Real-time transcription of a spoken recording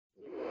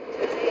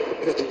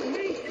Get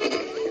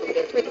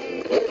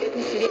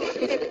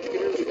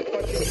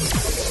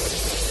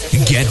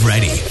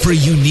ready for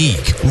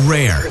unique,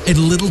 rare, and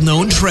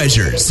little-known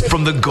treasures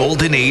from the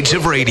golden age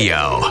of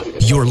radio.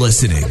 You're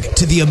listening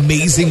to The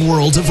Amazing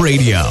World of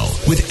Radio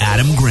with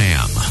Adam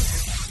Graham.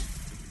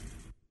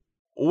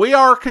 We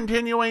are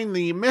continuing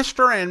the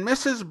Mr. and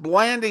Mrs.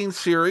 Blandings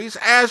series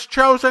as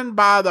chosen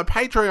by the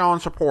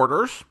Patreon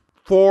supporters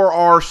for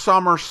our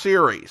summer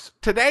series.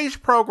 Today's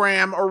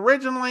program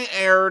originally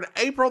aired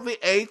April the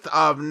 8th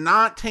of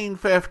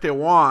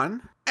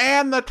 1951,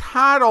 and the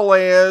title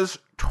is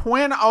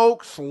Twin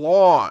Oaks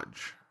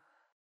Lodge.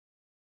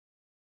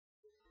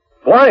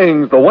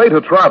 Flying's the way to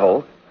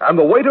travel, and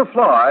the way to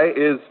fly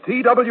is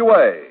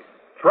TWA,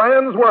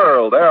 Trans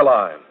World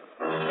Airlines.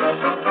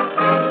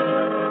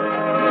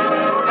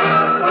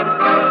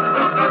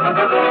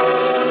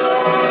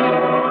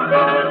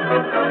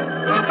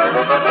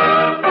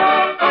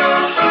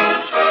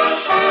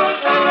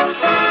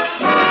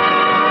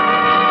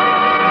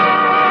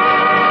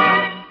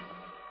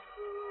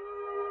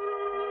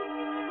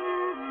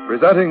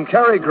 Presenting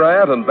Cary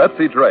Grant and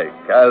Betsy Drake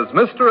as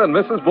Mr. and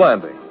Mrs.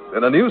 Blandings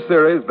in a new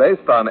series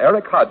based on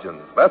Eric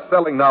Hodgins'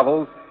 best-selling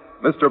novels,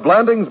 Mr.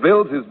 Blandings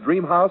Builds His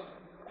Dream House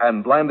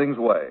and Blandings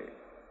Way.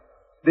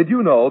 Did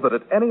you know that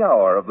at any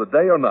hour of the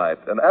day or night,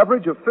 an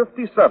average of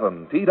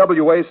 57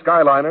 TWA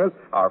Skyliners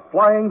are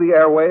flying the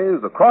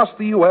airways across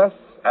the U.S.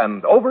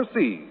 and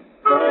overseas?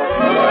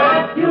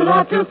 You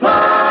love to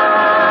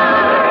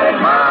fly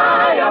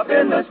high up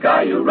in the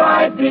sky. You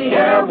ride the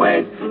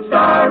airways,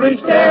 starry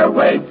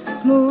stairways.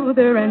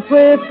 Smoother and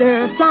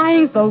swifter,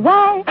 flying's the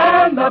way.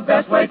 And the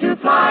best way to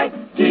fly,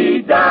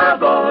 TWA.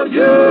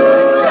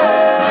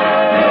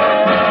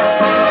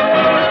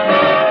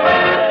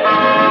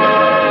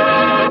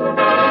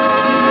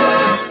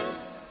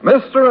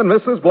 Mr. and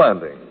Mrs.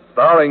 Blandings,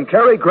 starring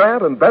Cary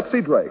Grant and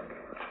Betsy Drake.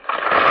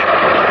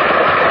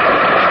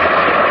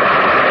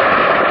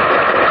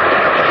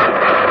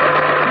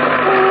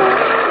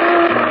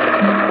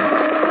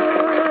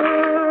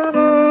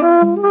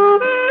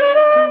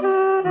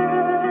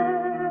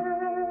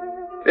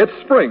 It's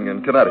spring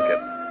in Connecticut.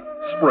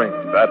 Spring,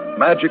 that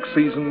magic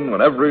season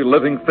when every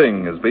living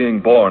thing is being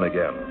born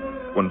again.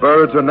 When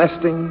birds are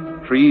nesting,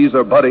 trees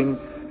are budding,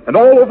 and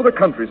all over the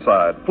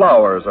countryside,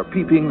 flowers are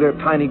peeping their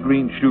tiny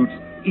green shoots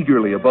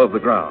eagerly above the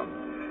ground.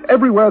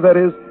 Everywhere, that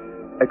is,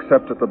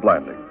 except at the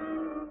Blandings.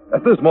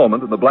 At this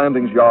moment in the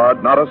Blandings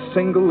yard, not a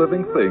single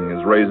living thing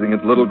is raising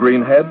its little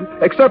green head,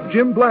 except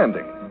Jim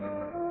Blandings.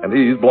 And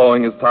he's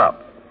blowing his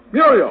top.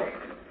 Muriel!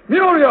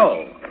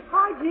 Muriel!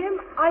 Hi, Jim.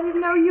 I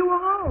didn't know you were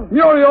home.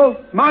 Muriel,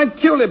 my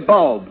tulip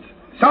bulbs.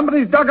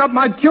 Somebody's dug up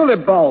my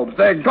tulip bulbs.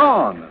 They're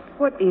gone.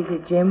 What is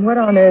it, Jim? What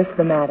on earth's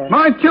the matter?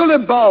 My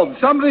tulip bulbs.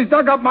 Somebody's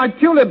dug up my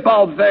tulip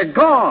bulbs. They're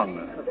gone.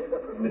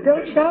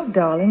 Don't shout,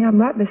 darling. I'm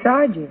right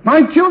beside you.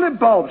 My tulip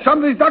bulbs.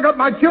 Somebody's dug up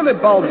my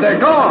tulip bulbs. They're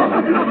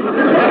gone.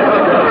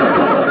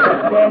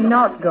 They're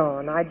not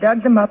gone. I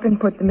dug them up and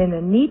put them in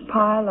a neat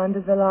pile under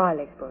the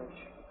lilac bush.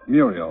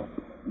 Muriel,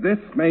 this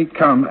may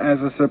come as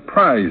a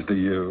surprise to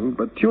you,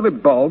 but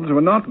tulip bulbs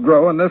will not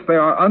grow unless they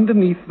are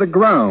underneath the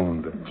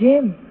ground.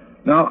 Jim.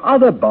 Now,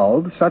 other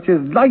bulbs, such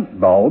as light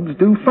bulbs,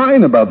 do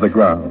fine above the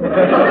ground.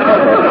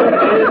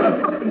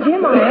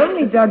 Jim, I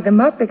only dug them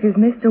up because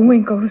Mr.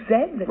 Winkle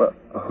said that. Well,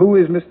 who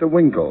is Mr.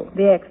 Winkle?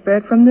 The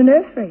expert from the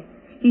nursery.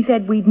 He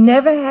said we'd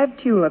never have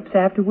tulips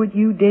after what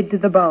you did to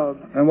the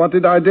bulbs. And what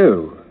did I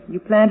do? You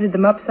planted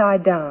them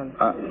upside down.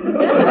 Oh.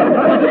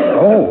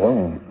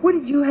 What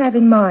did you have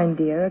in mind,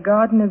 dear? A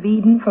Garden of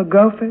Eden for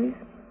gophers?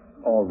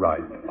 All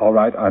right.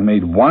 I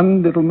made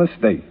one little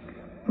mistake.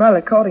 Well,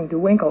 according to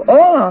Winkle,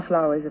 all our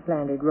flowers are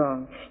planted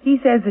wrong. He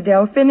says the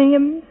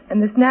delphiniums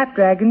and the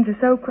snapdragons are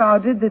so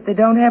crowded that they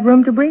don't have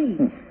room to breathe.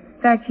 In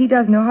fact, he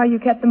doesn't know how you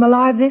kept them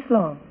alive this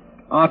long.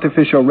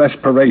 Artificial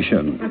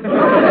respiration.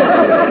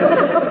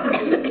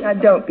 Now,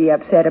 don't be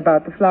upset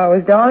about the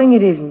flowers, darling.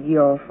 It isn't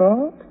your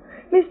fault.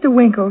 Mr.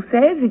 Winkle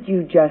says that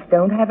you just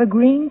don't have a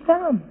green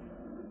thumb.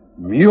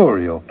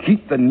 Muriel,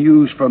 keep the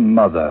news from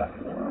Mother.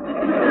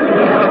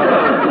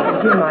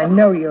 Jim, I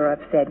know you're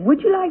upset.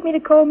 Would you like me to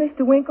call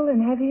Mr. Winkle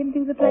and have him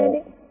do the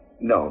planting?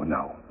 Oh,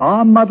 no.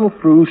 I'll muddle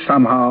through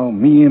somehow,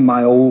 me and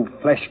my old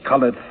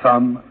flesh-colored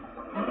thumb.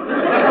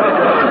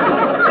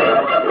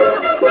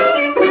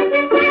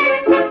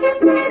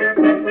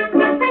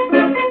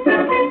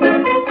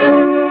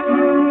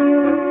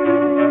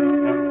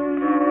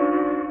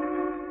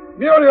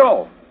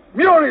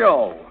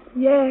 Muriel!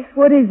 Yes,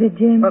 what is it,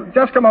 Jim? Well,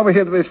 just come over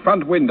here to this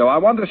front window. I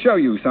want to show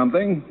you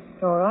something.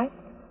 All right.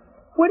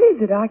 What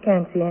is it? I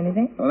can't see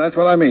anything. Well, that's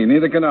what I mean.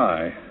 Neither can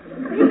I.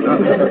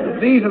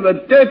 These are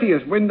the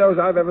dirtiest windows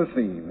I've ever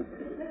seen.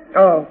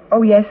 Oh,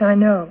 yes, I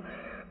know.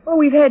 Well,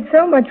 we've had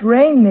so much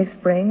rain this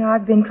spring,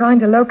 I've been trying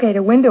to locate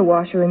a window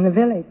washer in the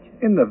village.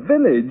 In the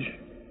village?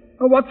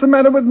 Well, what's the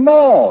matter with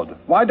Maud?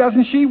 Why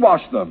doesn't she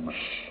wash them?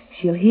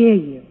 She'll hear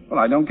you. Well,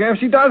 I don't care if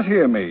she does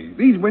hear me.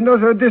 These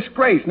windows are a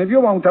disgrace, and if you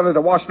won't tell her to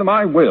wash them,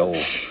 I will.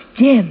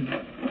 Jim.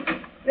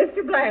 Mr.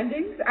 Mr.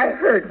 Blandings, I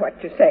heard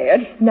what you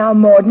said. Now,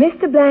 Maud,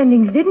 Mr.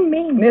 Blandings didn't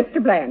mean...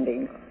 Mr.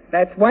 Blandings,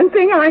 that's one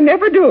thing I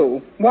never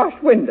do. Wash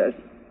windows.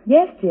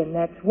 Yes, Jim,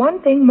 that's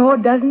one thing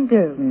Maud doesn't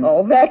do.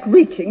 All that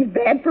reaching's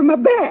bad for my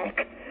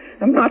back.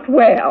 I'm not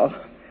well.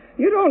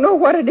 You don't know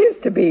what it is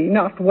to be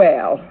not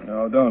well.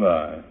 No, don't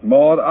I?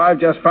 Maud, I've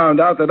just found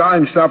out that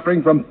I'm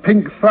suffering from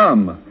pink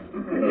thumb.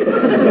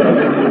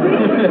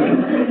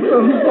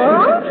 From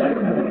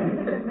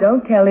what?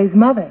 Don't tell his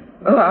mother.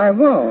 Oh, I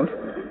won't.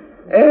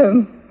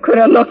 Could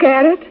I look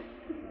at it?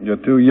 You're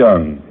too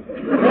young.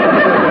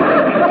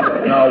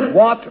 Now,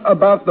 what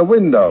about the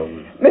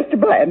windows? Mr.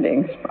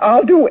 Blandings,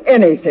 I'll do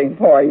anything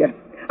for you.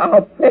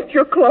 I'll pet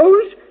your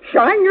clothes,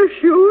 shine your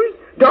shoes,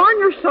 darn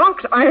your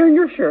socks, iron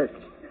your shirts.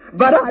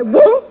 But I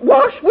won't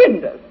wash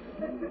windows.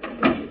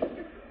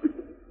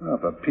 Oh,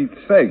 for Pete's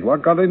sake,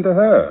 what got into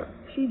her?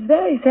 She's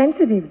very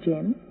sensitive,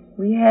 Jim.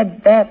 We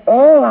had that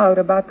all out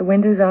about the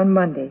windows on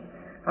Monday.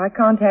 I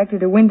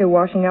contacted a window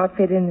washing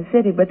outfit in the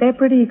city, but they're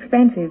pretty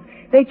expensive.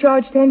 They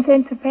charge 10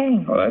 cents a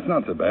pane. Oh, that's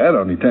not so bad,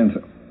 only 10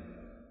 cents.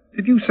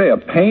 Did you say a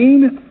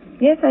pane?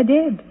 Yes, I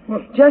did.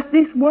 What? Just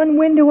this one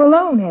window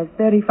alone has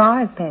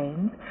 35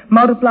 panes.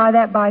 Multiply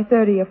that by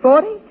 30 or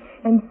 40,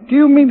 and... Do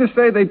you mean to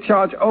say they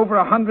charge over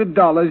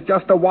 $100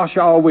 just to wash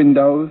our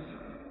windows?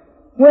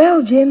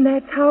 Well, Jim,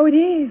 that's how it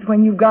is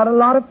when you've got a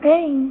lot of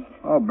panes.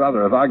 Oh,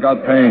 brother, have I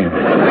got pains.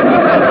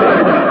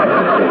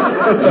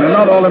 They're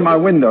not all in my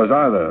windows,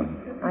 either.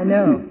 I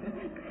know.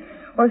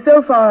 Well,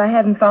 so far I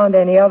haven't found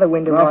any other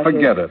window washers.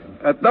 Forget it.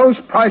 At those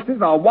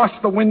prices, I'll wash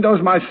the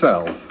windows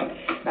myself.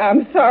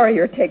 I'm sorry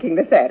you're taking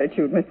this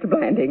attitude, Mr.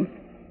 Blanding,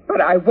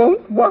 but I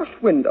won't wash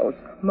windows.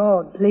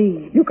 Maud,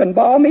 please. You can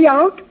bawl me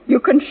out. You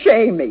can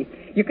shame me.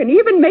 You can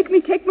even make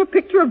me take my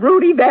picture of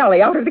Rudy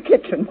Valley out of the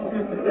kitchen.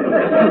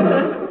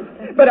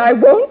 But I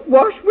won't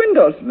wash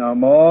windows. Now,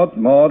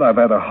 Maud, I've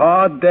had a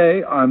hard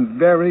day. I'm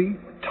very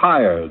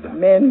tired.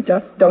 Men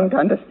just don't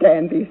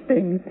understand these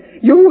things.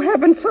 You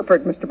haven't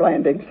suffered, Mr.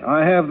 Blandings.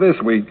 I have this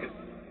week.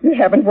 You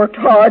haven't worked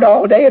hard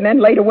all day and then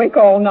laid awake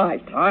all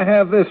night. I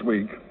have this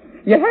week.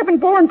 You haven't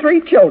borne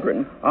 3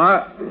 children.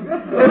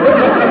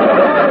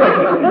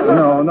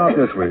 No, not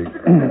this week.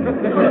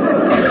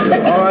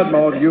 All right,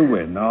 Maud, you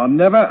win. Now, I'll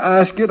never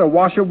ask you to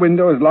wash a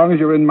window as long as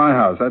you're in my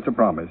house. That's a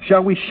promise.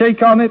 Shall we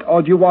shake on it,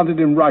 or do you want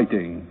it in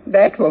writing?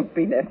 That won't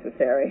be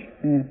necessary.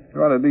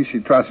 Well, at least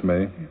you trust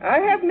me. I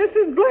have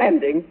Mrs.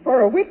 Blanding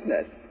for a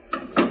witness.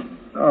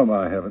 Oh,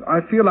 my heaven.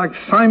 I feel like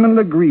Simon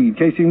Legree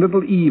chasing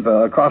little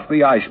Eva across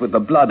the ice with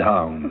the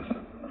bloodhounds.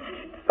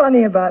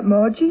 Funny about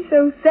Maud. She's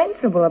so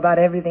sensible about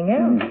everything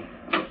else.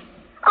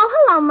 Oh,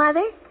 hello,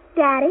 Mother.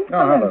 Daddy.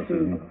 Oh, hello,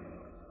 Susan.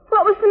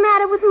 What was the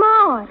matter with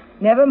Maud?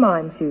 Never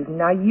mind, Susan.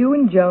 Now you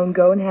and Joan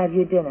go and have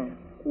your dinner.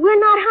 We're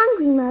not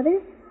hungry,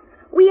 Mother.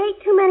 We ate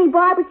too many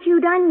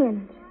barbecued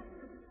onions.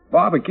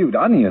 Barbecued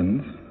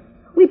onions?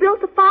 We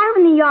built a fire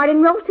in the yard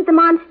and roasted them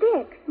on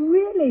sticks.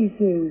 Really,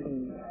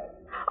 Susan?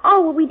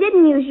 Oh, well, we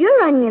didn't use your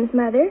onions,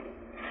 Mother.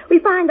 We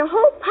found a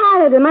whole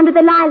pile of them under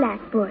the lilac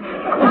bush.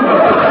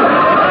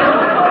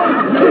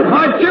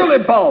 My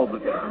tulip bulb!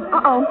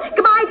 Uh-oh.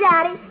 Goodbye,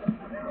 Daddy.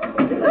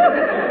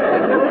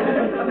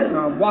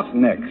 Now, what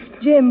next?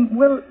 Jim,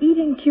 will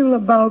eating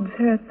tulip bulbs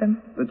hurt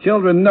them? The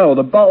children know.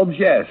 The bulbs,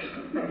 yes.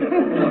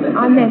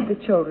 I meant the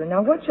children.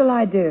 Now, what shall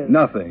I do?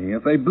 Nothing.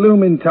 If they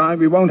bloom in time,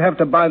 we won't have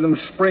to buy them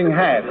spring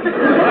hats.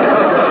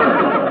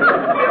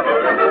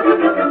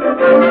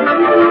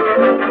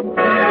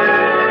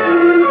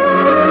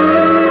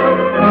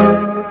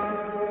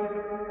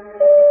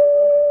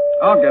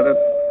 I'll get it.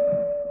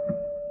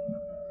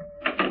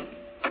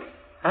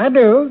 I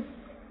do.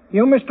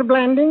 You, Mr.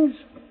 Blandings?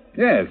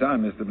 Yes,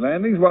 I'm Mr.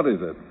 Blandings. What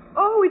is it?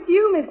 Oh, it's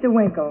you, Mr.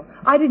 Winkle.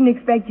 I didn't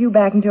expect you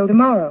back until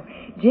tomorrow.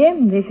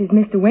 Jim, this is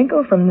Mr.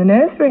 Winkle from the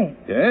nursery.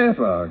 Yes?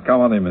 Well,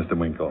 come on in, Mr.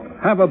 Winkle.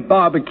 Have a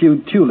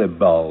barbecued tulip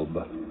bulb.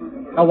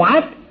 A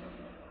what?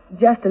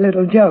 Just a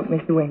little joke,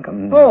 Mr.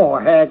 Winkle. Oh,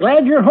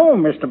 glad you're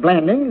home, Mr.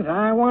 Blandings.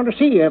 I want to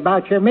see you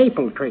about your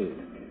maple tree.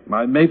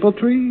 My maple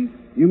tree?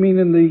 You mean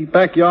in the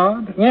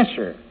backyard? Yes,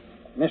 sir.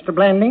 Mr.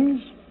 Blandings,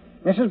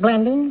 Mrs.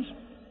 Blandings,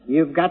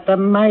 you've got a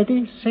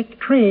mighty sick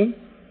tree.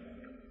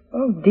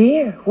 Oh,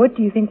 dear. What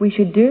do you think we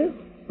should do?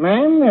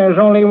 Ma'am, there's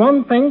only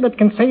one thing that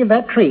can save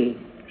that tree.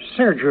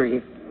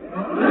 Surgery.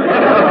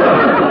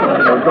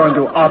 You're going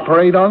to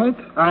operate on it?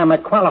 I'm a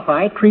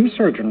qualified tree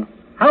surgeon.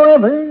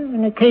 However,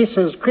 in a case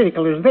as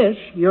critical as this,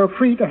 you're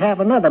free to have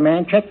another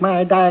man check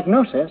my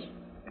diagnosis.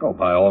 Oh,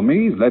 by all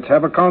means, let's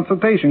have a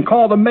consultation.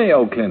 Call the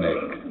Mayo Clinic.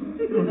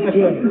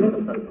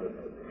 Jim.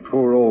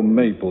 Poor old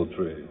maple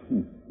tree.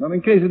 Well,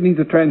 in case it needs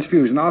a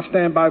transfusion, I'll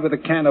stand by with a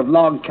can of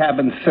log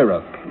cabin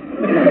syrup.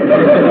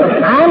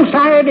 I'm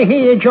sorry to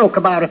hear you joke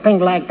about a thing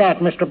like that,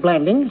 Mr.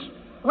 Blandings.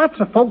 Lots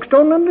of folks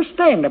don't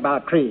understand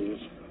about trees.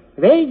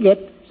 They get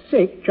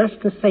sick just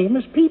the same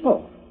as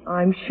people.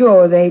 I'm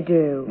sure they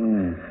do.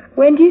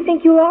 When do you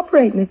think you'll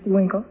operate, Mr.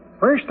 Winkle?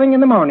 First thing in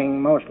the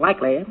morning, most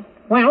likely.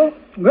 Well,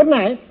 good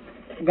night.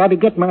 Got to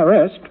get my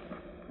rest.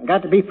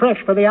 Got to be fresh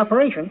for the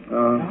operation.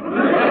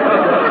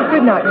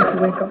 Good night, Mr.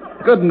 Winkle.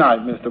 Good night,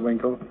 Mr.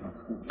 Winkle.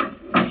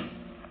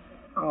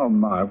 Oh,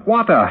 my,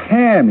 what a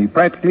ham. He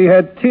practically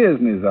had tears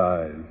in his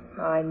eyes.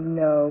 I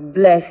know.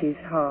 Bless his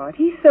heart.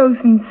 He's so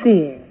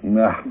sincere.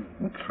 Ah,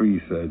 a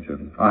tree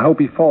surgeon. I hope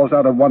he falls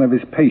out of one of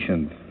his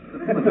patients.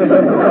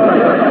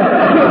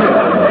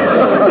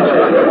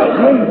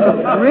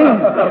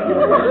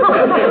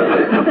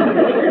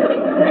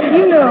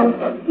 You know,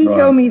 he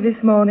told me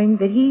this morning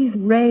that he's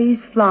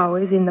raised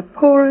flowers in the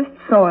poorest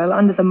soil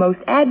under the most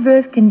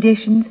adverse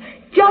conditions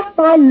just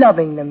by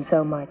loving them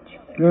so much.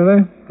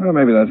 Really? Well,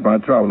 maybe that's my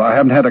trouble. I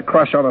haven't had a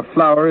crush on a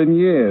flower in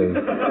years.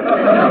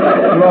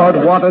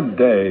 Lord, what a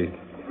day.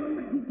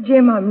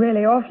 Jim, I'm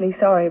really awfully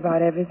sorry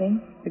about everything.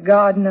 The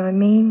garden, I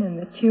mean, and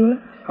the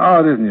tulips.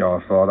 Oh, it isn't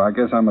your fault. I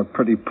guess I'm a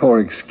pretty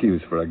poor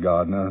excuse for a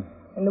gardener.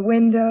 And the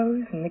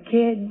windows, and the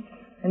kids,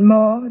 and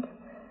Maud.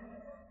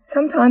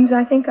 Sometimes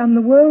I think I'm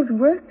the world's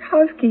worst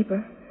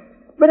housekeeper.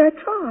 But I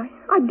try.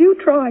 I do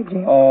try,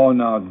 Jim. Oh,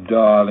 now,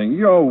 darling,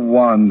 you're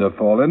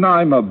wonderful, and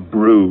I'm a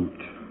brute.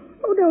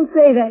 Oh, don't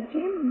say that,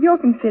 Jim. You're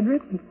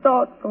considerate and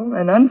thoughtful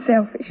and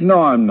unselfish.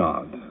 No, I'm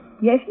not.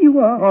 Yes, you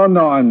are. Oh,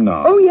 no, I'm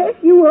not. Oh, yes,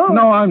 you are.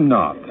 No, I'm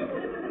not.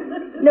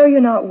 No,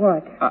 you're not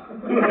what?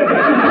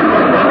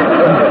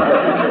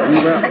 We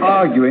were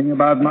arguing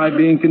about my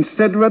being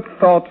considerate,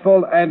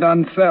 thoughtful, and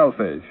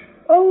unselfish.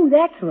 Oh,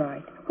 that's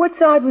right. What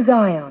side was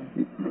I on?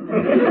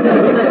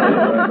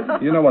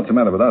 You know what's the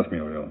matter with us,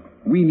 Muriel?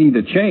 We need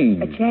a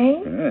change. A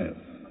change? Yes.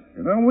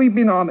 You know, we've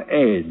been on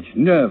edge,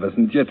 nervous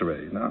and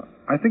jittery. Now,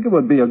 I think it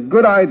would be a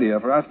good idea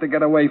for us to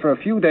get away for a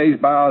few days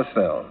by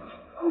ourselves.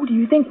 Oh, do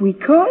you think we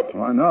could?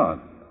 Why not?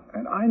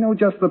 And I know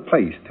just the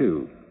place,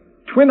 too.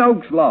 Twin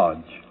Oaks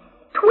Lodge.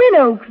 Twin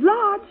Oaks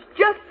Lodge?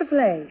 Just the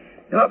place.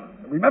 You know,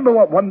 remember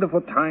what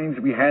wonderful times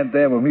we had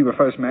there when we were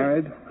first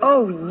married?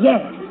 Oh,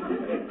 yes.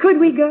 Could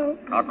we go?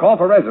 I'll call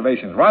for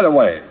reservations right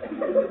away.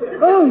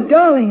 Oh,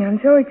 darling, I'm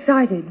so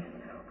excited.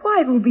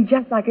 Why, it will be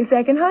just like a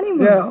second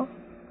honeymoon. Yeah.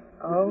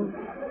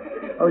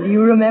 Oh, do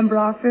you remember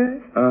our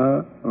first?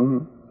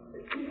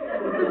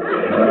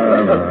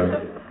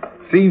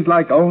 Seems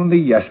like only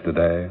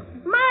yesterday.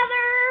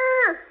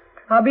 Mother!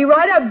 I'll be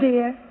right up,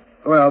 dear.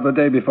 Well, the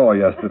day before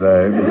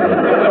yesterday.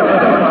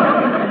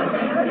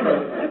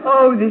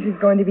 Oh, this is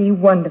going to be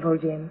wonderful,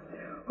 Jim.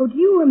 Oh, do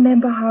you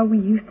remember how we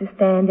used to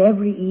stand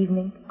every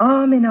evening,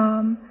 arm in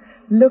arm,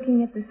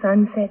 looking at the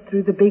sunset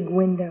through the big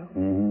window?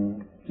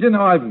 Mm-hmm. You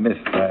know, I've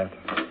missed that.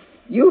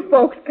 You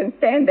folks can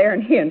stand there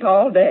and hint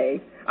all day.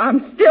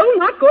 I'm still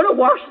not going to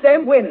wash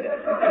them windows.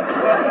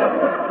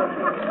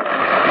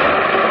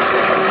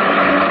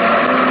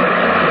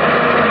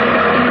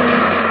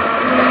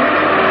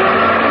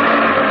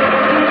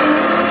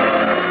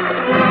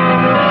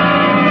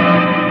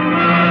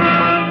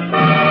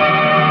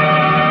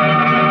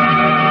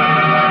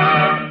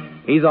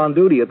 He's on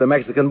duty at the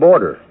Mexican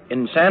border.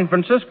 In San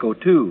Francisco,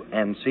 too,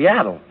 and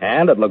Seattle.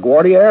 And at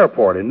LaGuardia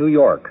Airport in New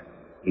York.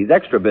 He's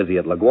extra busy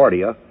at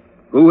LaGuardia.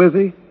 Who is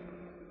he?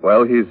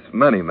 Well, he's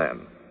many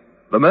men.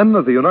 The men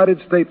of the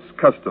United States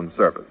Customs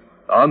Service,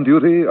 on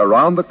duty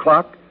around the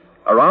clock,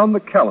 around the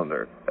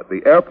calendar, at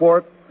the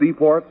airport,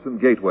 seaports, and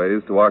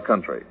gateways to our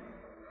country.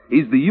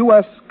 He's the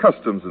U.S.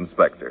 Customs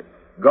Inspector,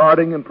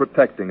 guarding and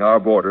protecting our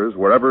borders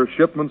wherever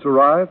shipments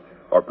arrive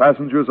or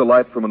passengers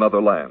alight from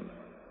another land.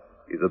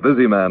 He's a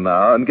busy man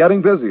now, and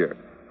getting busier,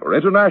 for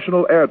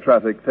international air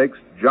traffic takes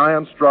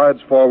giant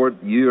strides forward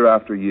year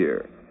after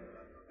year.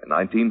 In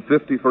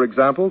 1950, for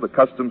example, the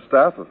customs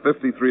staff of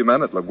 53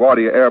 men at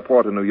LaGuardia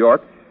Airport in New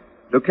York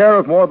took care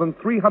of more than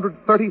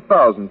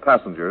 330,000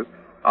 passengers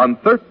on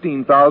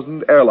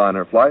 13,000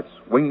 airliner flights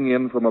winging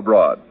in from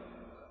abroad.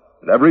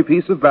 And every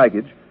piece of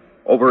baggage,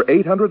 over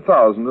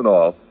 800,000 in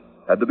all,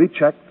 had to be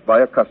checked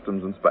by a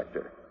customs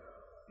inspector.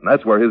 And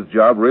that's where his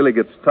job really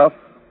gets tough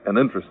and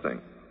interesting.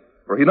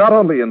 For he not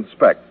only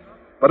inspects,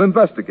 but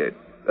investigates,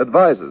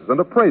 advises, and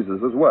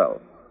appraises as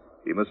well.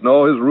 He must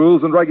know his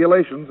rules and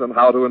regulations and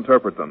how to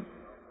interpret them.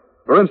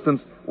 For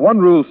instance, one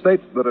rule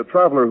states that a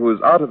traveler who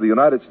is out of the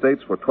United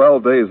States for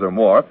 12 days or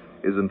more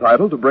is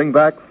entitled to bring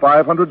back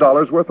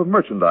 $500 worth of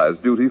merchandise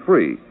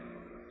duty-free.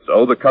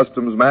 So the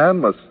customs man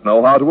must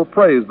know how to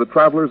appraise the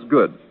traveler's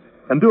goods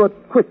and do it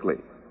quickly,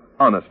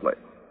 honestly.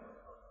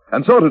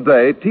 And so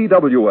today,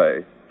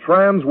 TWA,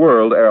 Trans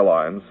World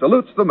Airlines,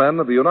 salutes the men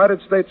of the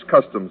United States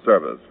Customs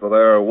Service for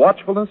their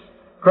watchfulness,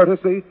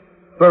 courtesy,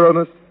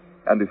 thoroughness,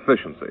 and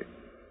efficiency.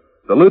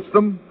 Salutes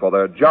them for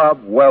their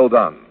job well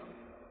done.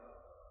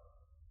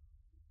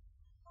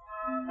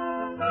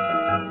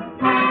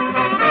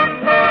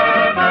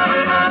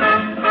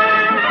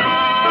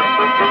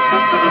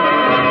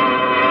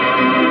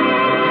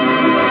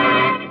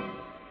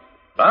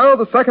 Now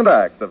the second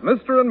act of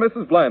Mr. and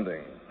Mrs.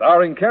 Blandings,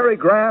 starring Cary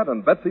Grant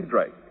and Betsy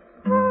Drake.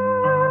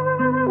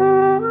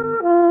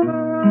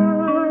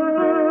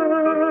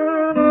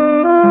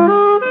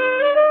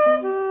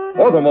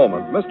 For the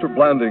moment, Mr.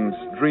 Blandings'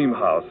 dream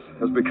house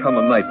has become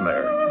a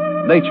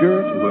nightmare.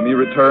 Nature, to whom he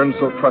returns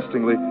so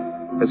trustingly,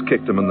 has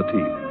kicked him in the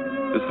teeth.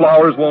 His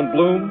flowers won't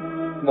bloom,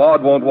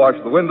 Maud won't wash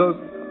the windows,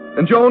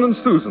 and Joan and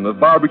Susan have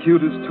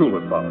barbecued his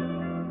tulip house.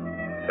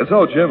 And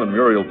so Jim and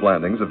Muriel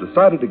Blandings have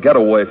decided to get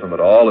away from it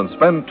all and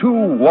spend 2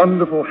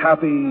 wonderful,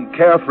 happy,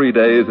 carefree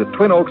days at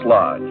Twin Oaks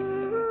Lodge.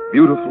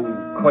 Beautiful,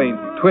 quaint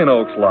Twin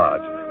Oaks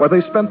Lodge, where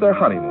they spent their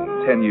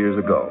honeymoon 10 years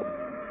ago.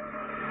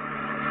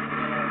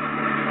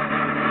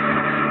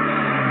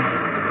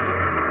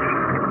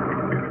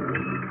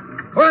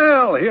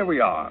 Well, here we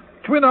are.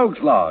 Twin Oaks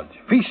Lodge.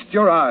 Feast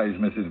your eyes,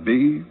 Mrs.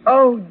 B.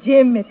 Oh,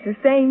 Jim, it's the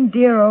same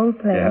dear old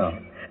place. Yeah.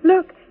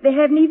 Look, they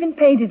haven't even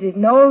painted it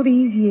in all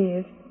these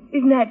years.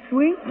 Isn't that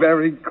sweet?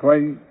 Very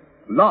quaint.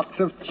 Lots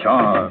of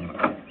charm.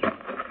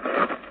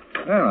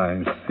 Well,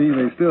 I see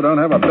they still don't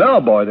have a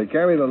bellboy to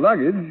carry the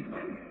luggage.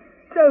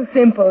 So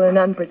simple and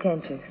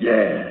unpretentious.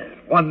 Yes,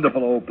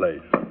 wonderful old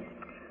place.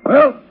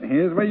 Well,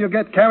 here's where you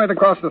get carried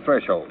across the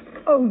threshold.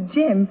 Oh,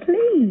 Jim,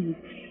 please.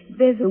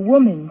 There's a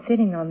woman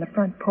sitting on the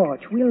front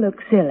porch. We'll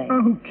look silly.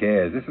 Oh, who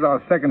cares? This is our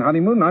second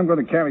honeymoon, and I'm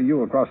going to carry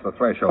you across the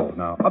threshold.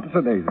 Now, up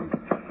to Daisy.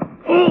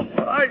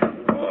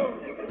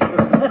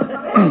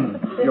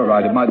 You're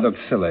right, it might look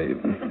silly.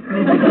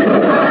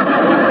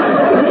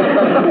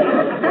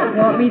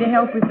 Want me to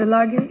help with the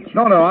luggage?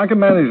 No, I can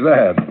manage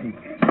that.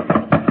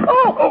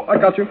 Oh, I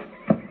got you.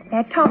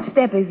 That top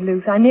step is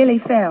loose. I nearly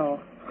fell.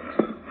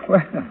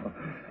 Well,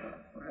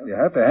 you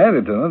have to hand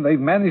it to them. They've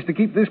managed to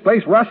keep this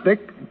place rustic.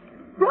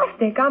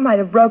 Rustic? I might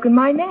have broken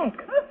my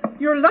neck.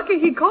 You're lucky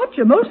he caught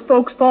you. Most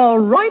folks fall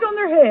right on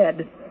their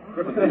head.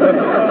 Really?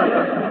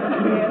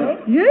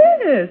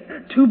 Yes.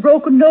 2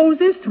 broken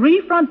noses,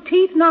 3 front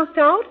teeth knocked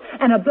out,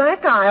 and a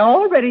black eye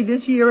already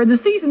this year, and the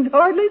season's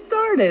hardly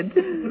started.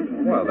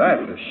 Well,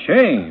 that's a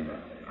shame.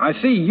 I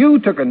see you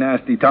took a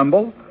nasty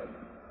tumble.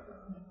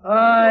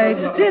 I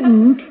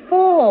didn't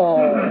fall.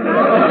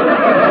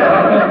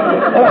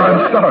 Oh,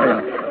 I'm sorry.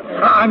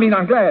 I mean,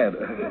 I'm glad.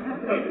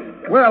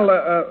 Well,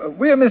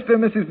 we're Mr.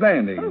 and Mrs.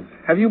 Blandings.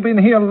 Have you been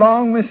here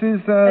long,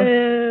 Mrs.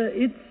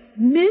 It's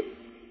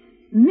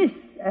Miss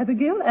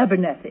Abigail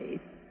Abernathy.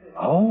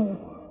 Oh,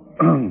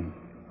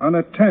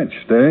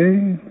 unattached,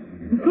 eh?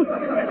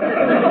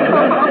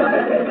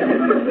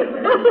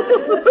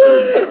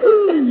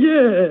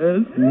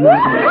 Yes.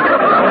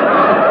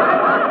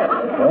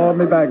 Hold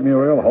me back,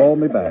 Muriel. Hold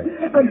me back.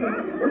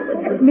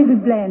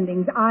 Mrs.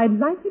 Blandings, I'd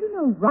like you to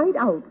know right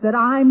out that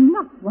I'm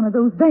not one of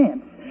those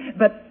vamps.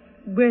 But,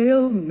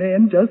 well,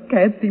 men just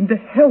can't seem to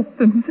help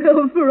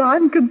themselves where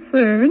I'm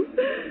concerned.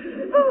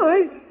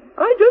 Oh,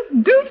 I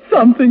just do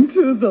something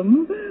to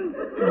them.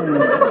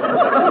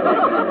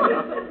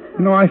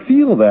 No, I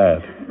feel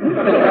that.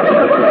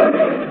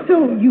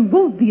 So you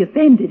won't be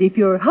offended if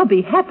your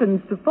hubby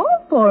happens to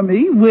fall for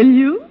me, will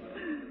you?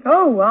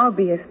 Oh, I'll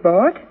be a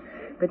sport.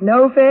 But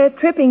no fair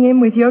tripping him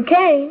with your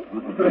cane.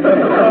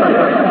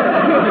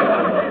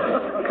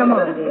 Come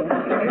on, dear.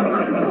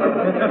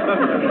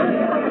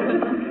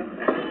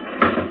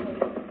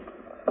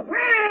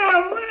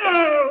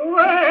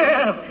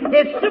 Well,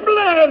 it's the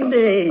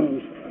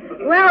Blandings.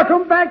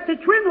 Welcome back to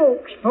Twin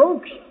Oaks,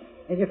 folks.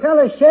 As a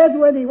fellow said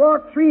when he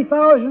walked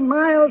 3,000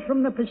 miles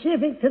from the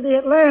Pacific to the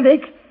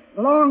Atlantic,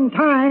 long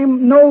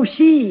time no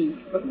see.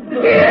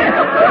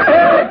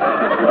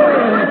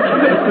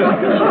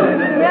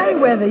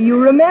 Merriweather, you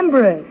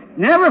remember us.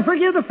 Never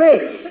forget a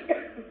face.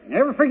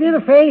 Never forget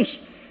a face.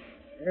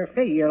 Or a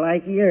figure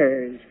like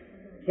yours.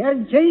 She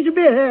hasn't changed a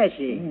bit, has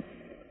she?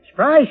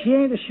 Surprised she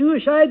ain't a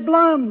suicide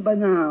blonde by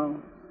now.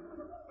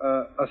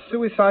 A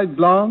suicide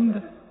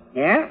blonde?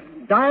 Yeah,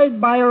 died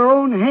by her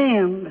own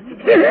hand.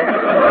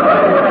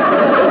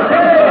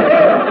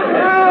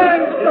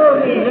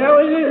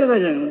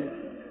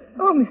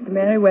 Oh, Mr.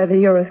 Merriweather,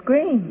 you're a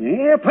scream.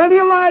 Yeah, plenty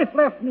of life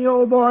left in the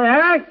old boy,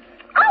 huh?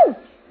 Ouch!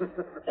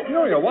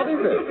 Muriel, what is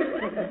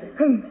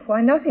it?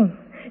 Why, nothing.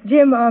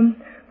 Jim,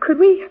 could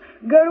we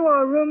go to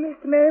our room,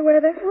 Mr.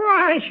 Merriweather?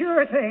 Why,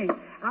 sure thing.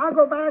 I'll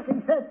go back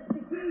and fetch the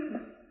key.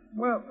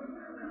 Well,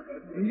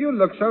 you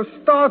look so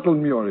startled,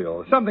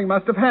 Muriel. Something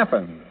must have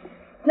happened.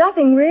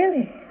 Nothing,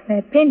 really.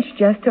 That pinch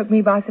just took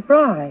me by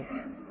surprise.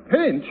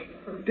 Pinch?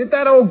 Did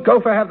that old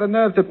gopher have the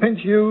nerve to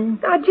pinch you?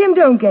 Now, Jim,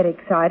 don't get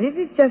excited.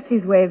 It's just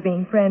his way of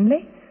being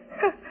friendly.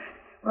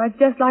 Well, it's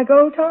just like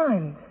old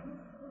times.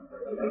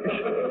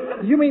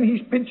 You mean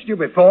he's pinched you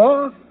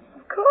before?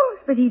 Of course,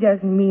 but he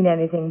doesn't mean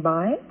anything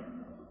by it.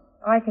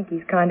 I think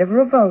he's kind of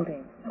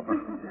revolting.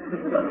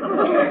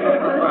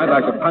 I'd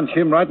like to punch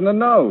him right in the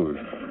nose.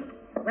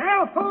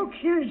 Well, folks,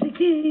 here's the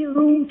key,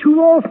 room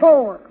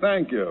 204.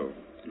 Thank you.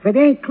 If it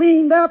ain't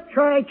cleaned up,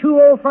 try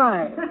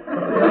 205.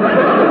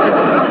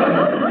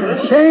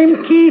 The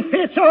same key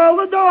fits all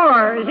the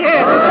doors,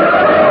 yeah.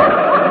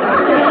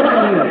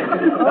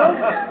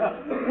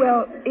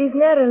 Well, isn't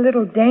that a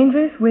little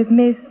dangerous with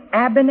Miss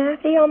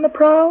Abernathy on the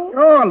prowl?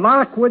 Oh, a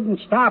lock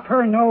wouldn't stop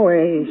her no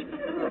ways.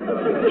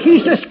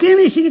 She's so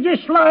skinny she could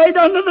just slide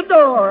under the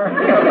door.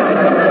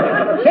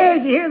 Say,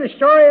 did you hear the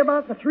story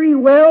about the 3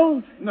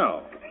 wells?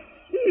 No.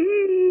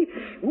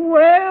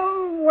 Well.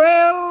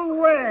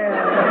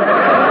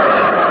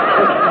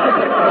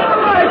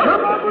 I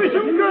come up with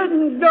some good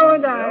ones,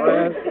 don't I?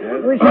 Yes.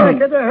 Wish I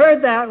could have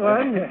heard that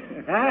one.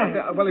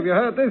 Well, have you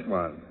heard this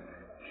one?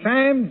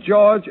 Sam,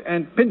 George,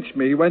 and Pinch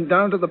Me went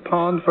down to the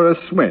pond for a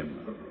swim.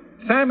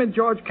 Sam and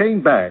George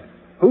came back.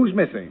 Who's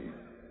missing?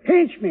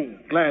 Pinch Me.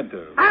 Glad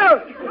to.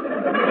 Out!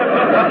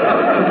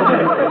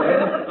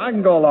 I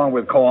can go along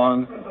with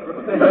corn.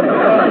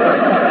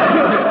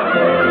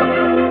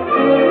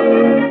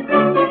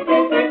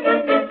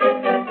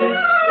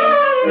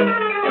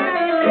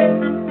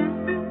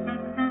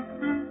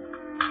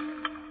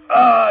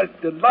 It's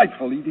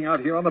delightful eating out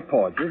here on the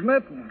porch, isn't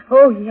it?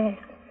 Oh, yes.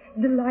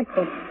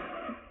 Delightful.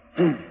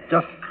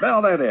 Just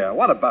smell that air.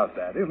 What about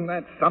that? Isn't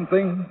that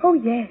something? Oh,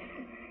 yes.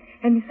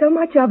 And there's so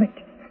much of it.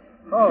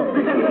 Oh.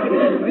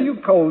 Are you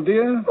cold,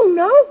 dear? Oh,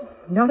 no.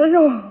 Not at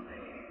all.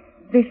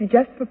 This is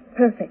just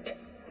perfect.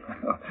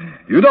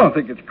 You don't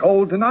think it's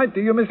cold tonight, do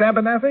you, Miss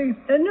Abernathy?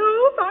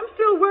 No, I'm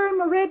still wearing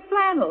my red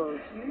flannels.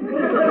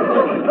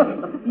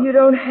 You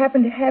don't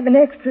happen to have an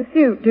extra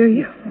suit, do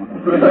you?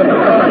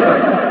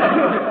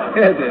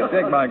 Here, dear,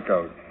 take my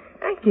coat.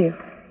 Thank you.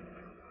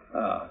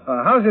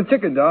 How's your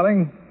chicken,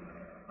 darling?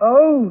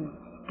 Oh,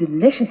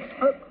 delicious.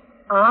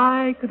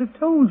 I could have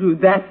told you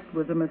that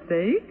was a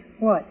mistake.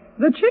 What?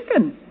 The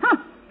chicken. Huh.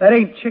 That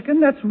ain't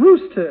chicken, that's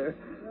rooster.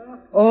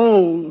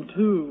 Old,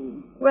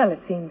 too. Well, it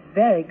seems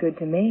very good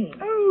to me.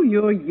 Oh,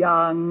 you're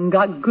young,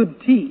 got good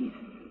teeth.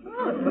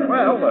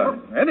 Well,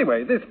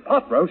 anyway, this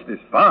pot roast is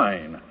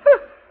fine.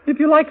 If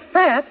you like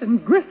fat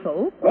and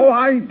gristle. Oh,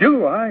 I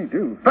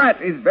do.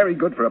 Fat is very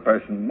good for a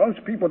person.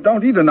 Most people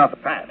don't eat enough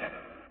fat.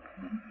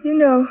 You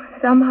know,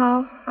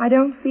 somehow I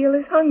don't feel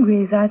as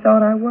hungry as I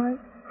thought I was.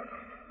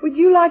 Would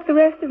you like the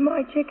rest of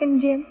my chicken,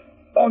 Jim?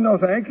 Oh, no,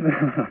 thanks.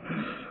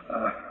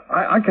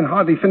 I can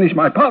hardly finish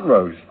my pot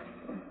roast.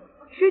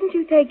 Shouldn't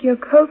you take your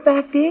coat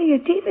back, dear? Your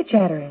teeth are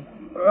chattering.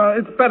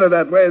 It's better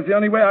that way. It's the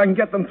only way I can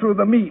get them through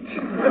the meat.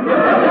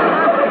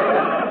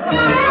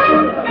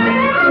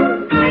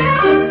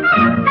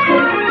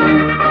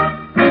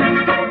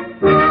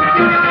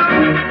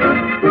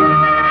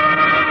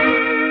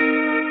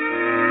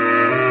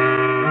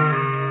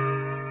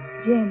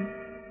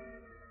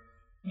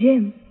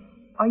 Jim,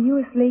 are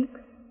you asleep?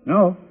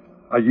 No.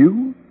 Are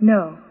you?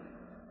 No.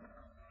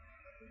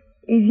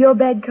 Is your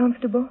bed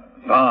comfortable?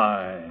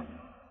 Fine.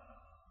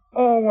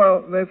 Oh,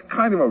 well, there's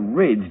kind of a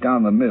ridge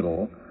down the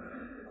middle.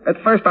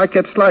 At first I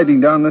kept sliding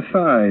down the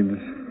sides.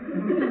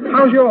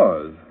 How's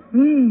yours?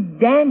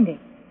 Dandy.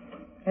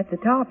 At the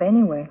top,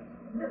 anyway.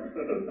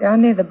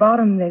 Down near the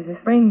bottom, there's a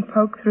spring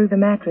poked through the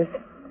mattress.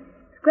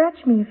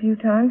 Scratched me a few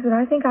times, but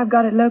I think I've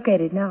got it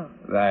located now.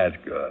 That's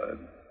good.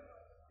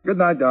 Good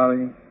night,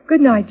 darling.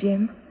 Good night,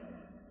 Jim.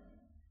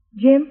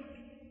 Jim?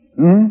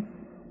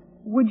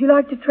 Would you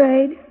like to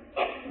trade?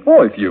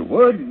 Oh, if you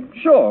would.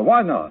 Sure,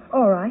 why not?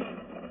 All right.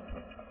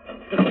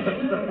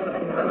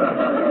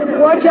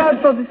 Watch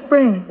out for the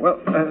spring. Well,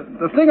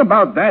 the thing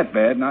about that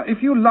bed, now,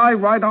 if you lie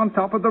right on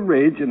top of the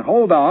ridge and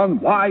hold on,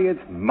 why, it's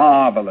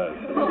marvelous.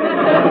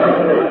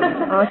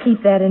 I'll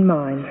keep that in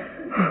mind.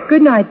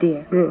 Good night,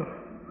 dear.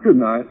 Good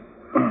night.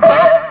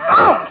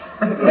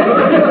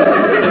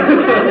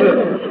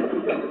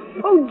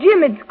 Oh,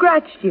 Jim, it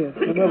scratched you.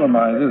 Well, never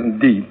mind, it isn't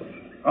deep.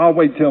 I'll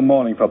wait till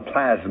morning for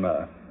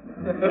plasma.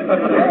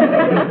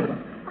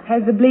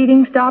 Has the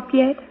bleeding stopped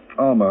yet?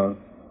 Almost.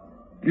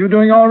 You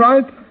doing all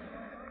right?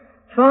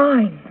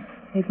 Fine,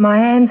 if my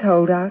hands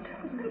hold out.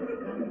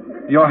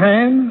 Your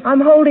hands?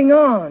 I'm holding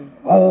on.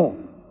 Oh,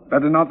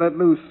 better not let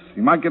loose.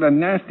 You might get a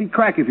nasty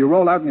crack if you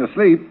roll out in your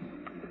sleep.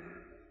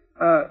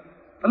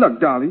 Look,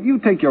 darling, you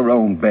take your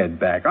own bed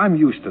back. I'm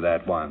used to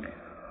that one.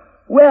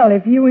 Well,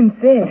 if you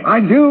insist. I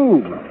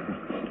do.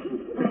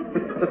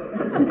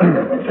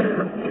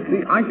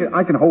 See,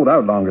 I can hold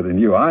out longer than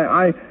you.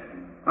 I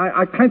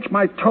clench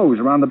my toes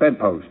around the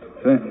bedpost.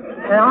 See?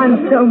 And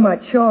I'm so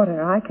much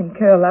shorter, I can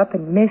curl up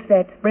and miss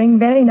that spring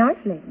very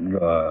nicely.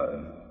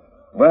 Good.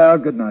 Well,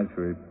 good night,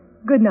 sweet.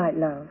 Good night,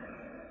 love.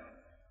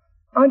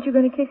 Aren't you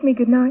going to kiss me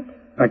good night?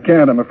 I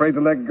can't. I'm afraid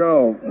to let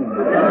go.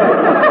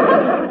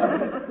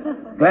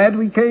 Glad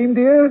we came,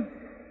 dear?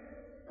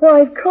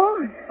 Why, of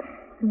course.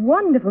 It's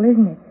wonderful,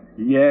 isn't it?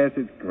 Yes,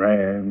 it's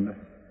grand.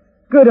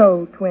 Good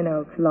old Twin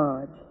Oaks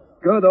Lodge.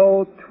 Good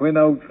old Twin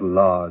Oaks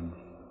Lodge.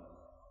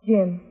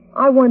 Jim,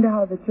 I wonder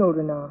how the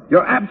children are.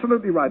 You're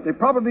absolutely right. They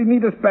probably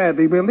need us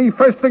badly. We'll leave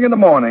first thing in the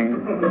morning.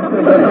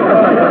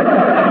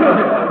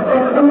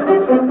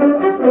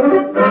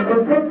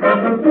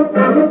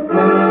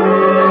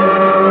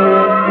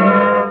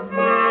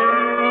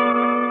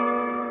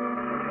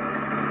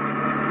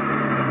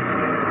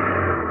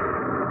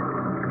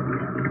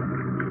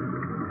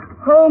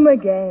 Home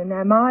again.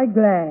 Am I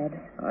glad?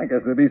 I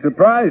guess they'll be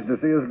surprised to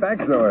see us back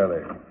so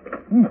early.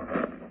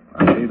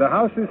 I see the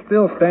house is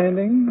still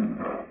standing.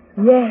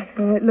 Yes,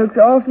 and it looks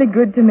awfully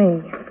good to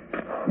me.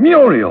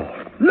 Muriel,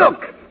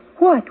 look!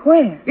 What?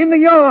 Where? In the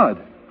yard.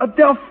 A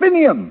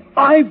delphinium.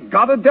 I've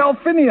got a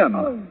delphinium.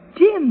 Oh,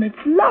 Jim, it's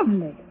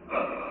lovely.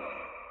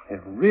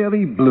 It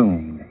really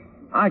bloomed.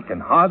 I can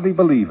hardly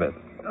believe it.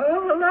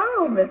 Oh,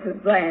 hello,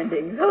 Mrs.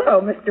 Blandings.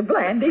 Hello, Mr.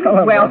 Blandings.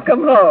 Hello,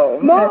 welcome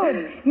home.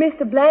 Mom,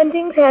 Mr.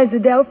 Blandings has a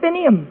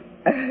delphinium.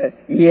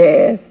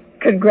 Yes,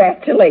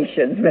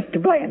 Congratulations,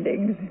 Mr.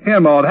 Blandings. Here,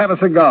 Maud, have a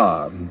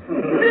cigar.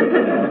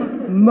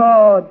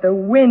 Maud, the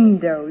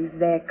windows,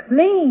 they're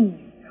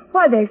clean.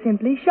 Why, they're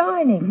simply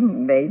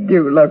shining. They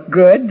do look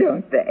good,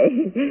 don't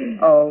they?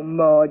 Oh,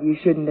 Maud, you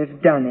shouldn't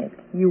have done it.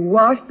 You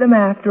washed them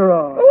after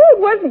all. Oh, it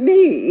wasn't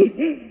me.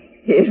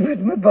 It was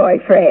my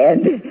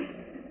boyfriend.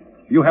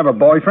 You have a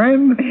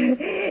boyfriend?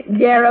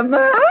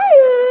 Jeremiah.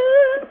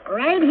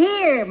 Right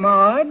here,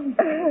 Maud.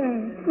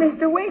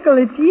 Mr. Winkle,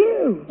 it's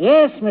you.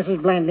 Yes,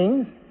 Mrs.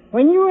 Blandings.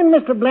 When you and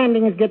Mr.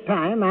 Blandings get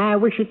time, I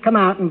wish you'd come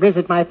out and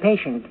visit my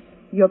patient.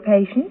 Your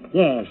patient?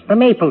 Yes, the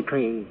maple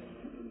tree.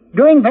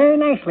 Doing very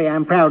nicely,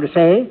 I'm proud to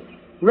say.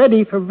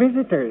 Ready for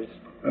visitors.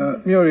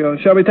 Muriel,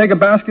 shall we take a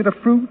basket of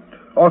fruit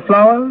or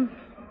flowers?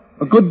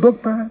 A good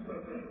book, perhaps?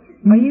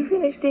 Are you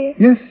finished, dear?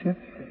 Yes.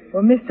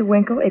 Well, Mr.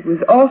 Winkle, it was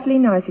awfully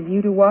nice of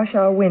you to wash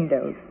our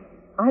windows.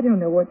 I don't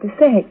know what to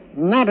say.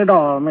 Not at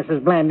all,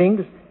 Mrs.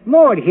 Blandings.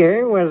 Maud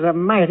here was a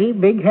mighty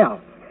big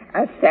help.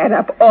 I sat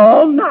up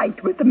all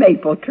night with the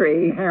maple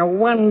tree. A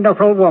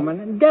wonderful woman.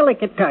 A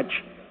delicate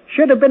touch.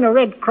 Should have been a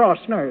Red Cross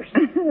nurse.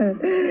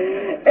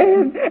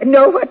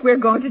 Know what we're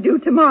going to do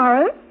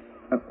tomorrow?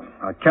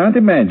 I can't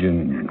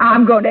imagine.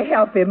 I'm going to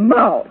help him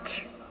mulch.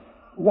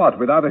 What,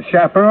 without a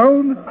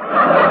chaperone?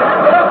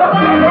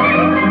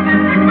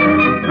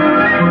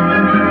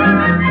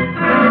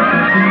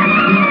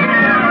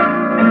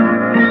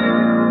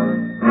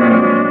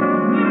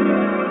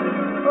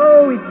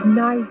 Oh, it's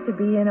nice to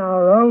be in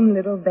our own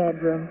little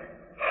bedroom.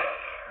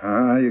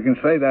 You can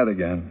say that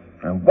again.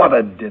 And what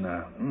a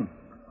dinner.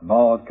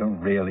 Maud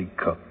can really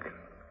cook.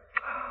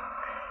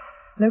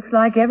 Looks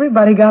like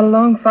everybody got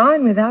along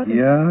fine without it.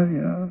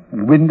 Yeah.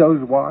 And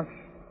windows washed,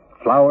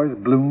 flowers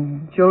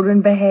bloomed.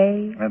 Children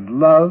behaved.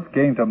 And love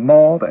came to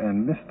Maud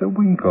and Mr.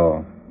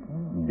 Winkle.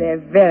 They're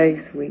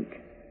very sweet.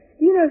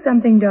 You know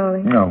something,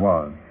 darling? No,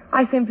 what?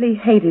 I simply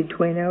hated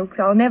Twin Oaks.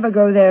 I'll never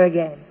go there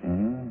again.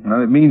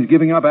 Well, it means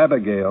giving up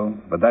Abigail,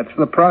 but that's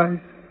the price.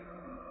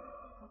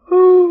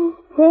 Oh,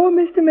 poor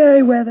Mr.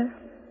 Merriweather.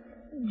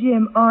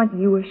 Jim, aren't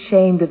you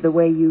ashamed of the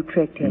way you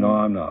tricked him? No,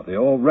 I'm not. The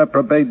old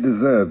reprobate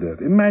deserved it.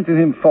 Imagine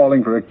him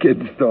falling for a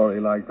kid's story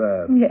like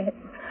that. Yes.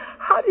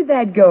 How did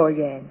that go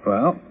again?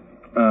 Well,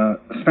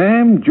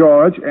 Sam,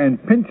 George,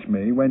 and Pinch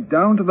Me went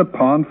down to the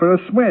pond for a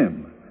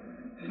swim.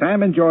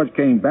 Sam and George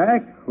came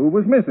back. Who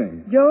was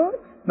missing? George?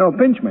 No,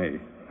 Pinch Me.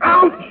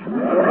 Ouch!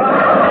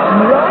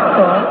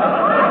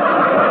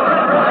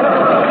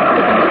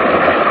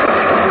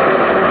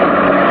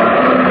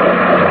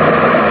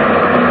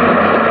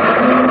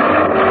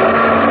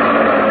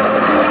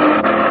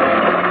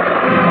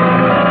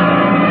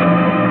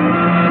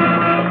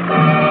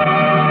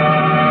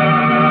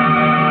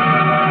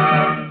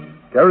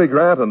 Cary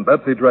Grant and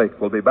Betsy Drake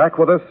will be back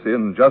with us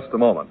in just a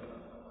moment.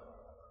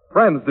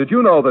 Friends, did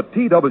you know that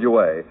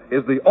TWA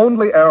is the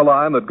only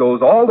airline that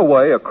goes all the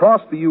way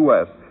across the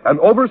U.S. and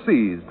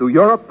overseas to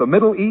Europe, the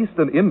Middle East,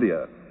 and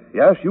India?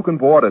 Yes, you can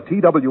board a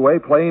TWA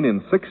plane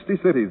in 60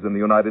 cities in the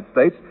United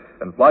States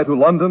and fly to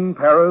London,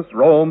 Paris,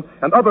 Rome,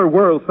 and other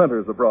world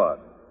centers abroad.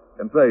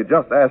 And say,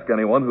 just ask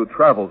anyone who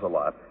travels a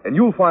lot, and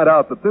you'll find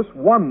out that this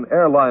one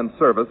airline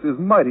service is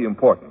mighty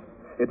important.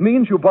 It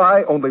means you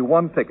buy only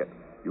one ticket.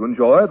 You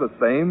enjoy the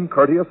same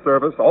courteous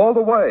service all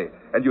the way,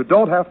 and you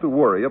don't have to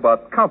worry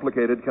about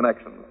complicated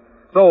connections.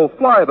 So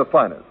fly the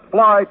finest.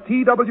 Fly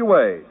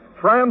TWA,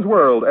 Trans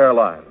World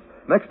Airlines.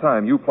 Next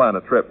time you plan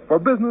a trip for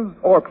business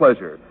or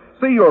pleasure,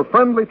 see your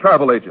friendly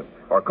travel agent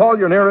or call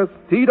your nearest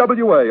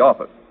TWA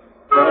office.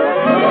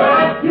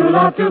 You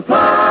love to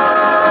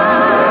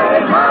fly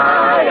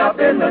high up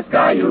in the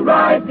sky. You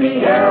ride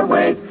the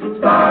airways,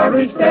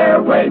 starry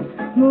stairways.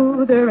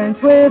 Smoother and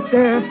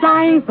swifter,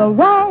 flying's the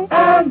way.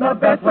 And the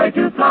best way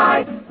to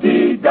fly,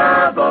 TWA.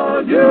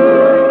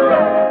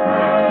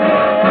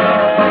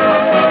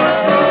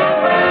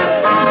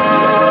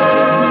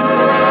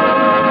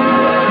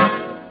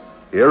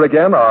 Here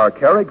again are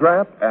Cary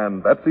Grant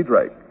and Betsy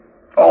Drake.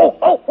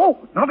 Oh,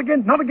 not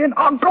again.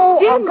 I'll go.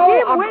 Jim,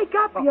 wake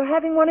up. You're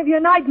having one of your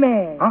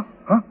nightmares. Huh?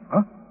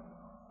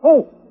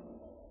 Oh,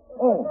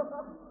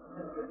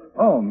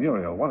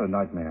 Muriel, what a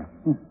nightmare.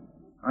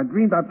 I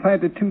dreamed I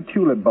planted 2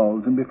 tulip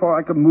bulbs, and before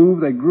I could move,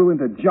 they grew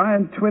into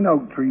giant twin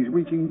oak trees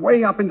reaching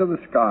way up into the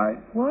sky.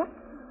 What?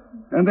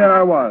 And there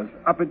I was,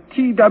 up at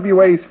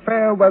TWA's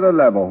fair weather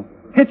level,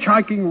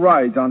 hitchhiking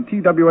rides on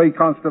TWA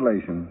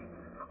constellations.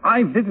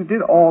 I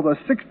visited all the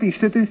 60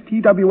 cities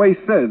TWA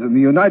says in the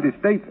United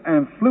States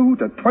and flew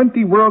to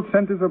 20 world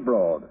centers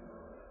abroad.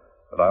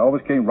 But I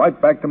always came right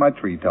back to my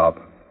treetop.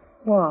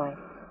 Why?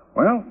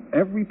 Well,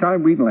 every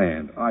time we'd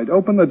land, I'd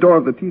open the door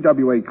of the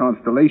TWA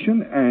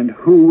constellation, and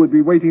who would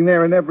be waiting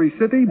there in every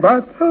city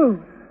but... Who?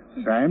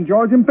 Sam,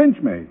 George, and Pinch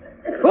Me.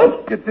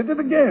 Oops, you did it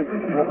again.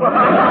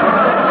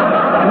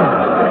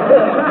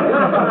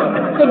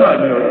 Good night,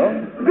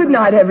 Muriel. Good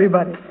night,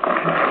 everybody.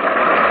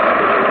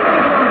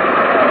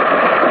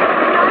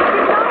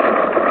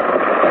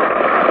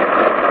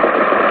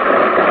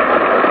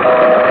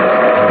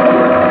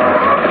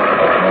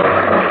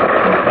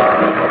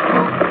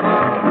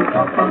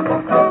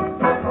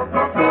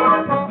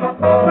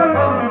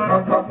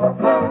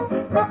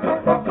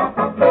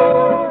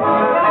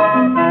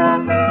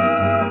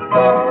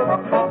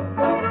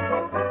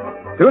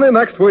 in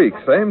next week,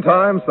 same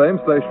time, same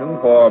station,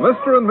 for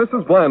Mr. and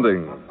Mrs.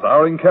 Blandings,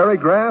 starring Cary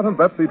Grant and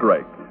Betsy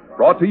Drake.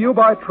 Brought to you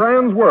by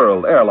Trans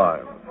World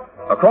Airlines.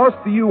 Across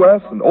the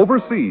U.S. and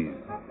overseas,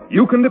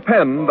 you can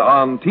depend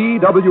on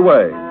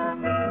TWA.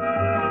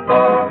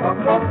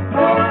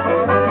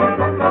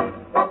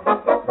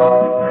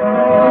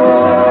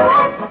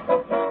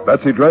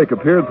 Betsy Drake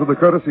appeared through the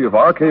courtesy of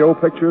RKO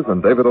Pictures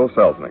and David O.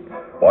 Selznick.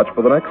 Watch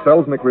for the next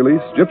Selznick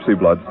release, Gypsy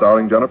Blood,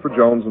 starring Jennifer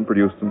Jones and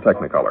produced in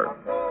Technicolor.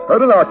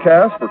 Heard in our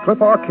cast were Cliff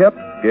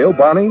Arquette, Gail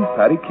Bonney,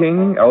 Patty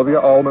King,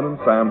 Elvia Allman, and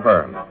Sam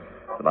Hearn.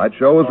 Tonight's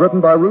show was written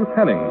by Ruth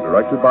Henning,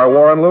 directed by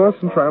Warren Lewis,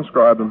 and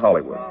transcribed in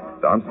Hollywood.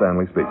 Don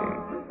Stanley speaking.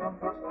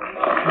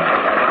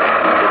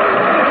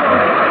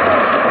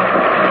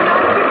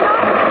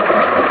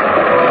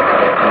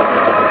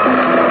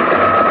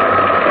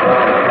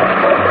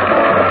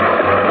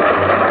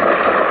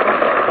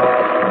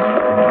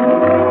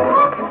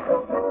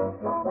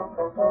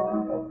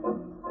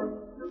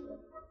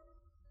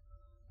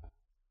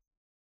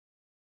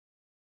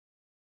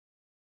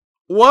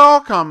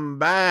 Welcome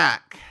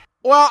back.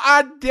 Well,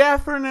 I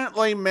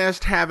definitely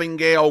missed having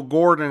Gail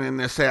Gordon in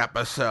this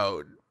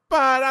episode,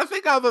 but I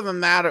think other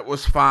than that, it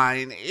was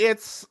fine.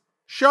 It's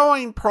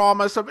showing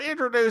promise of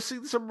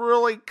introducing some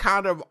really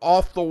kind of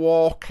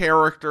off-the-wall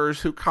characters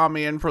who come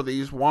in for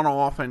these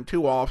one-off and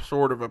two-off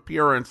sort of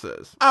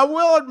appearances. I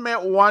will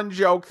admit one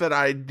joke that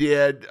I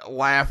did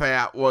laugh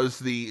at was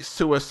the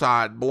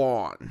suicide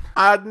blonde.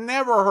 I'd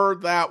never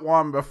heard that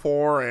one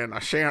before, and I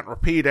shan't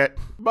repeat it,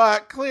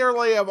 but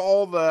clearly of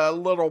all the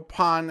little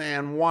pun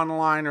and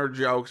one-liner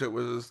jokes, it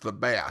was the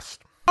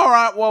best.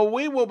 Alright, well,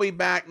 we will be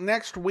back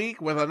next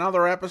week with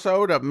another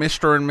episode of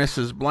Mr. and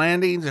Mrs.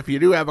 Blandings. If you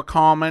do have a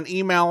comment,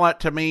 email it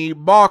to me,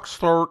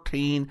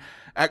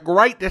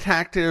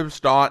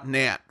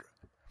 box13@greatdetectives.net.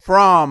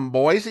 From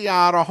Boise,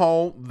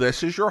 Idaho,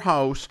 this is your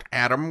host,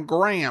 Adam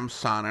Graham,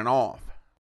 signing off.